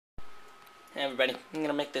Hey everybody, I'm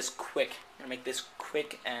gonna make this quick. I'm gonna make this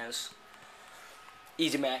quick as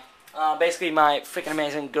easy Mac. Basically, my freaking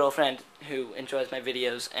amazing girlfriend who enjoys my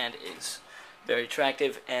videos and is very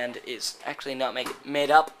attractive and is actually not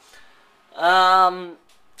made up,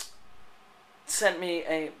 sent me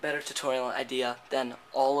a better tutorial idea than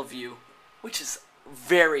all of you, which is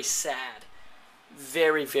very sad.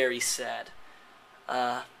 Very, very sad.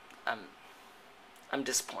 I'm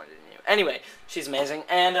disappointed in you. Anyway, she's amazing,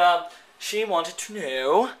 and she wanted to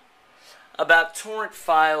know about torrent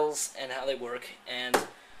files and how they work, and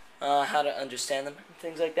how to understand them, and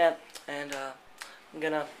things like that. And I'm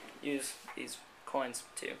gonna use these coins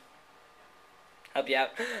to help you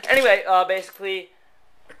out. Anyway, basically,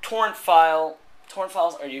 torrent files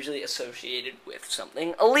are usually associated with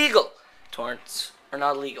something illegal. Torrents are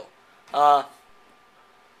not illegal.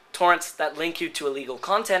 Torrents that link you to illegal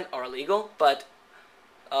content are illegal, but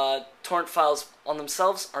torrent files on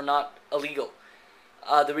themselves are not illegal.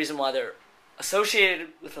 The reason why they're associated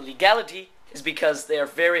with illegality is because they are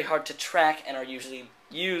very hard to track and are usually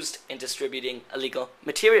used in distributing illegal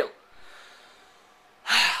material.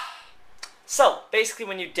 So, basically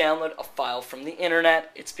when you download a file from the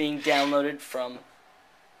internet, it's being downloaded from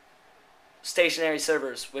stationary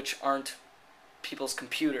servers, which aren't people's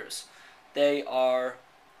computers. They are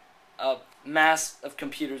a mass of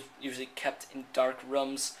computers usually kept in dark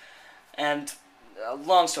rooms, and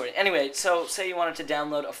long story. Anyway, so say you wanted to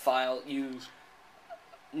download a file, you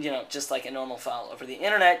know, just like a normal file over the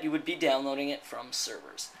internet, you would be downloading it from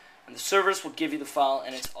servers, and the servers will give you the file,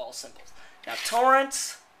 and it's all simple. Now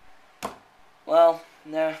torrents, well,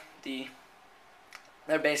 they're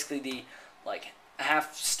basically the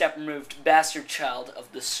half-step removed bastard child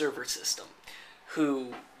of the server system,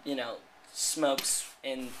 who, you know, smokes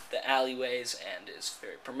in the alleyways and is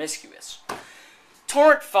very promiscuous.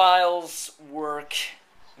 Torrent files work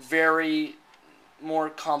very more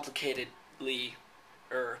complicatedly.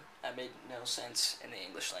 That made no sense in the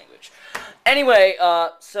English language. Anyway,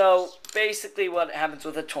 so basically what happens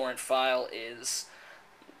with a torrent file is,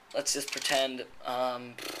 let's just pretend,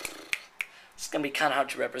 it's going to be kind of hard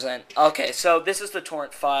to represent. Okay, so this is the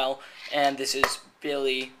torrent file, and this is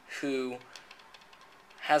Billy, who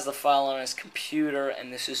has the file on his computer,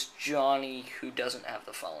 and this is Johnny, who doesn't have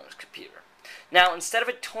the file on his computer. Now, instead of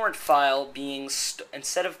a torrent file being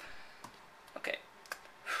okay,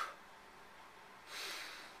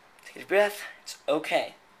 take a breath. It's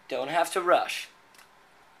okay. Don't have to rush.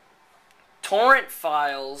 Torrent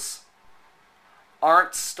files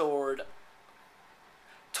aren't stored.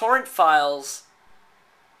 Torrent files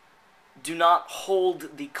do not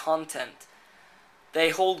hold the content. They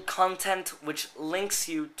hold content which links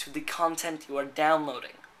you to the content you are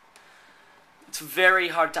downloading. It's very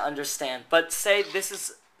hard to understand, but say this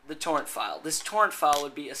is the torrent file. This torrent file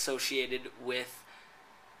would be associated with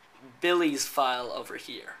Billy's file over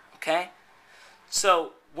here, okay?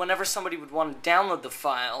 So whenever somebody would want to download the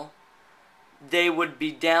file, they would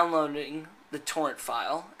be downloading the torrent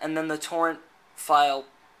file, and then the torrent file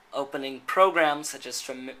opening programs such as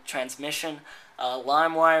Transmission,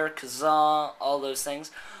 LimeWire, Kazaa, all those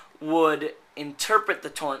things, would interpret the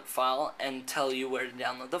torrent file and tell you where to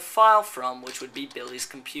download the file from, which would be Billy's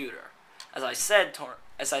computer. As I said,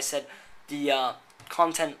 the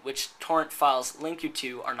content which torrent files link you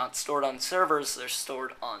to are not stored on servers, they're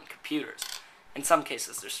stored on computers. In some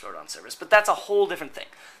cases, they're stored on servers, but that's a whole different thing.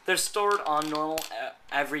 They're stored on normal,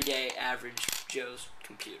 everyday, average Joe's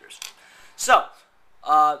computers. So,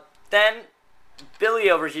 then Billy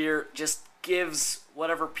over here just gives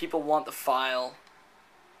whatever people want the file.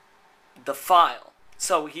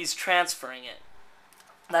 So he's transferring it.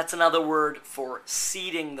 That's another word for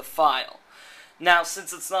seeding the file. Now,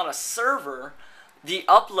 since it's not a server, the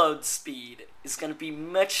upload speed is going to be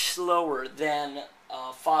much slower than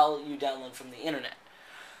a file you download from the internet.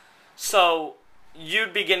 So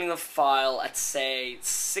you'd be getting the file at, say,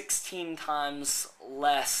 16 times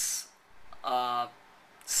less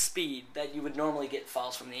speed that you would normally get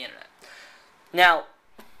files from the internet. Now,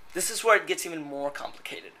 this is where it gets even more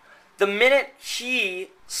complicated. The minute he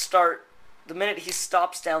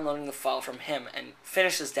stops downloading the file from him and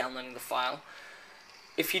finishes downloading the file,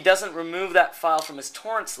 if he doesn't remove that file from his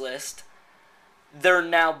torrents list, they're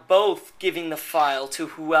now both giving the file to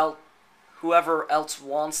whoever else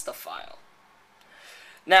wants the file.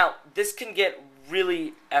 Now, this can get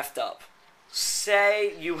really effed up.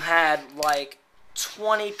 Say you had like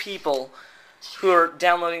 20 people who are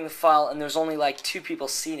downloading the file and there's only like 2 people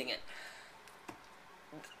seeding it.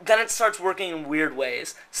 Then it starts working in weird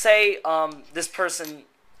ways. Say this person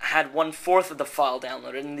had 1/4 of the file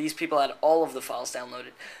downloaded, and these people had all of the files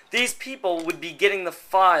downloaded. These people would be getting the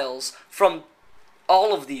files from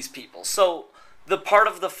all of these people. So the part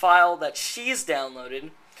of the file that she's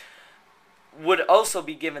downloaded would also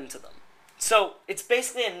be given to them. So it's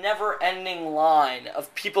basically a never-ending line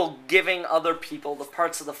of people giving other people the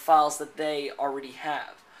parts of the files that they already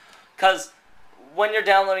have. Because when you're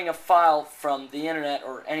downloading a file from the internet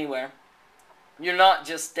or anywhere, you're not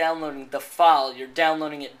just downloading the file, you're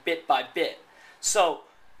downloading it bit by bit. So,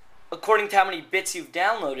 according to how many bits you've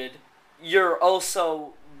downloaded, you're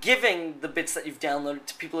also giving the bits that you've downloaded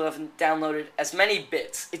to people who haven't downloaded as many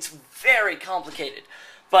bits. It's very complicated,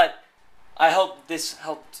 but I hope this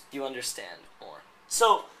helped you understand more.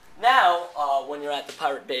 So, now, when you're at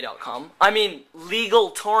thepiratebay.com, I mean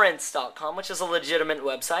legaltorrents.com, which is a legitimate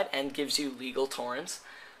website and gives you legal torrents,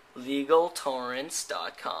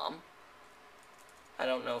 legaltorrents.com. I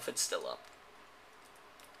don't know if it's still up.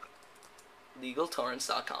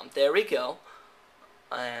 LegalTorrents.com. There we go.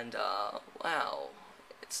 And, wow,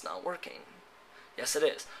 it's not working. Yes, it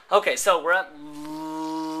is. Okay, so we're at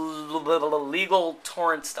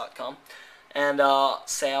LegalTorrents.com. And,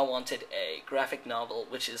 say I wanted a graphic novel,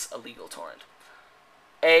 which is a legal torrent.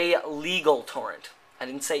 A legal torrent. I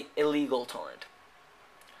didn't say illegal torrent.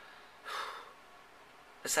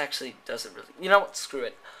 This actually doesn't really... You know what? Screw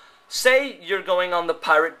it. Say you're going on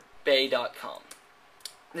thepiratebay.com.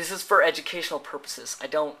 This is for educational purposes. I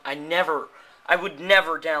would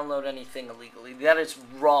never download anything illegally. That is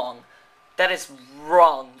wrong. That is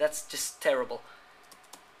wrong. That's just terrible.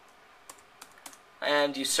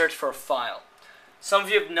 And you search for a file. Some of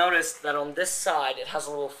you have noticed that on this side it has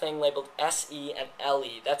a little thing labeled SE and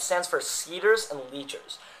LE. That stands for seeders and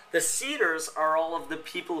leechers. The seeders are all of the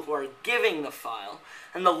people who are giving the file,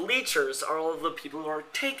 and the leechers are all of the people who are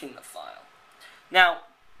taking the file. Now,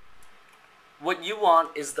 what you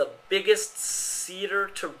want is the biggest seeder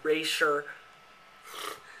to leecher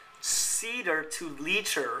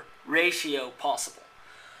ratio possible.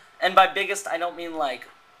 And by biggest, I don't mean like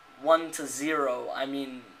 1 to 0. I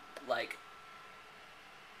mean like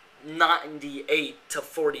 98 to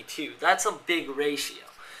 42. That's a big ratio.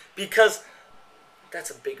 Because that's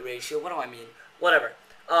a big ratio. What do I mean? Whatever.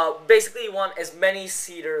 Basically, you want as many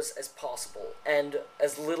seeders as possible and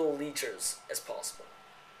as little leechers as possible.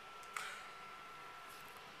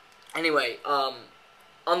 Anyway, on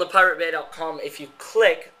thepiratebay.com, if you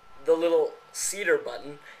click the little seeder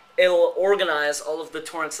button, it'll organize all of the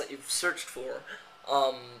torrents that you've searched for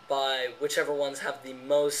by whichever ones have the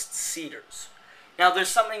most seeders. Now, there's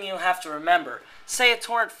something you have to remember. Say a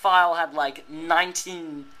torrent file had like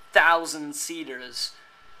 19,000 seeders.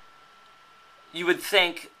 You would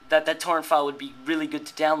think that that torrent file would be really good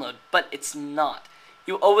to download, but it's not.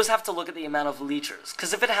 You always have to look at the amount of leechers,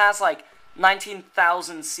 because if it has like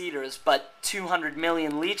 19,000 seeders but 200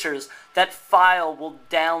 million leechers, that file will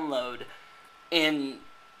download in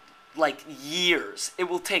like years. It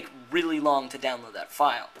will take really long to download that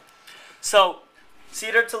file. So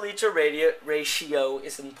seeder to leecher ratio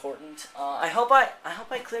is important. I hope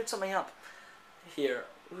I cleared something up here.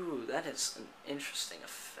 Ooh, that is an interesting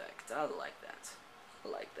effect. I like that. I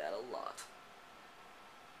like that a lot.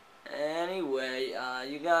 Anyway,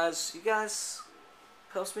 you guys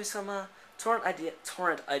post me some torrent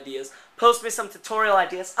ideas. Post me some tutorial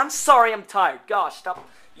ideas. I'm sorry, I'm tired. Gosh, stop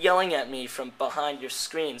yelling at me from behind your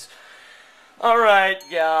screens. Alright,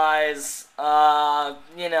 guys.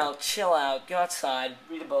 You know, chill out. Go outside.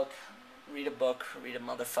 Read a book. Read a book. Read a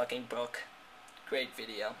motherfucking book. Great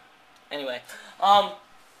video. Anyway,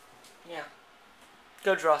 yeah.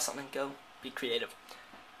 Go draw something. Go be creative.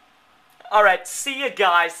 Alright, see you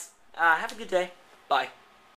guys. Have a good day. Bye.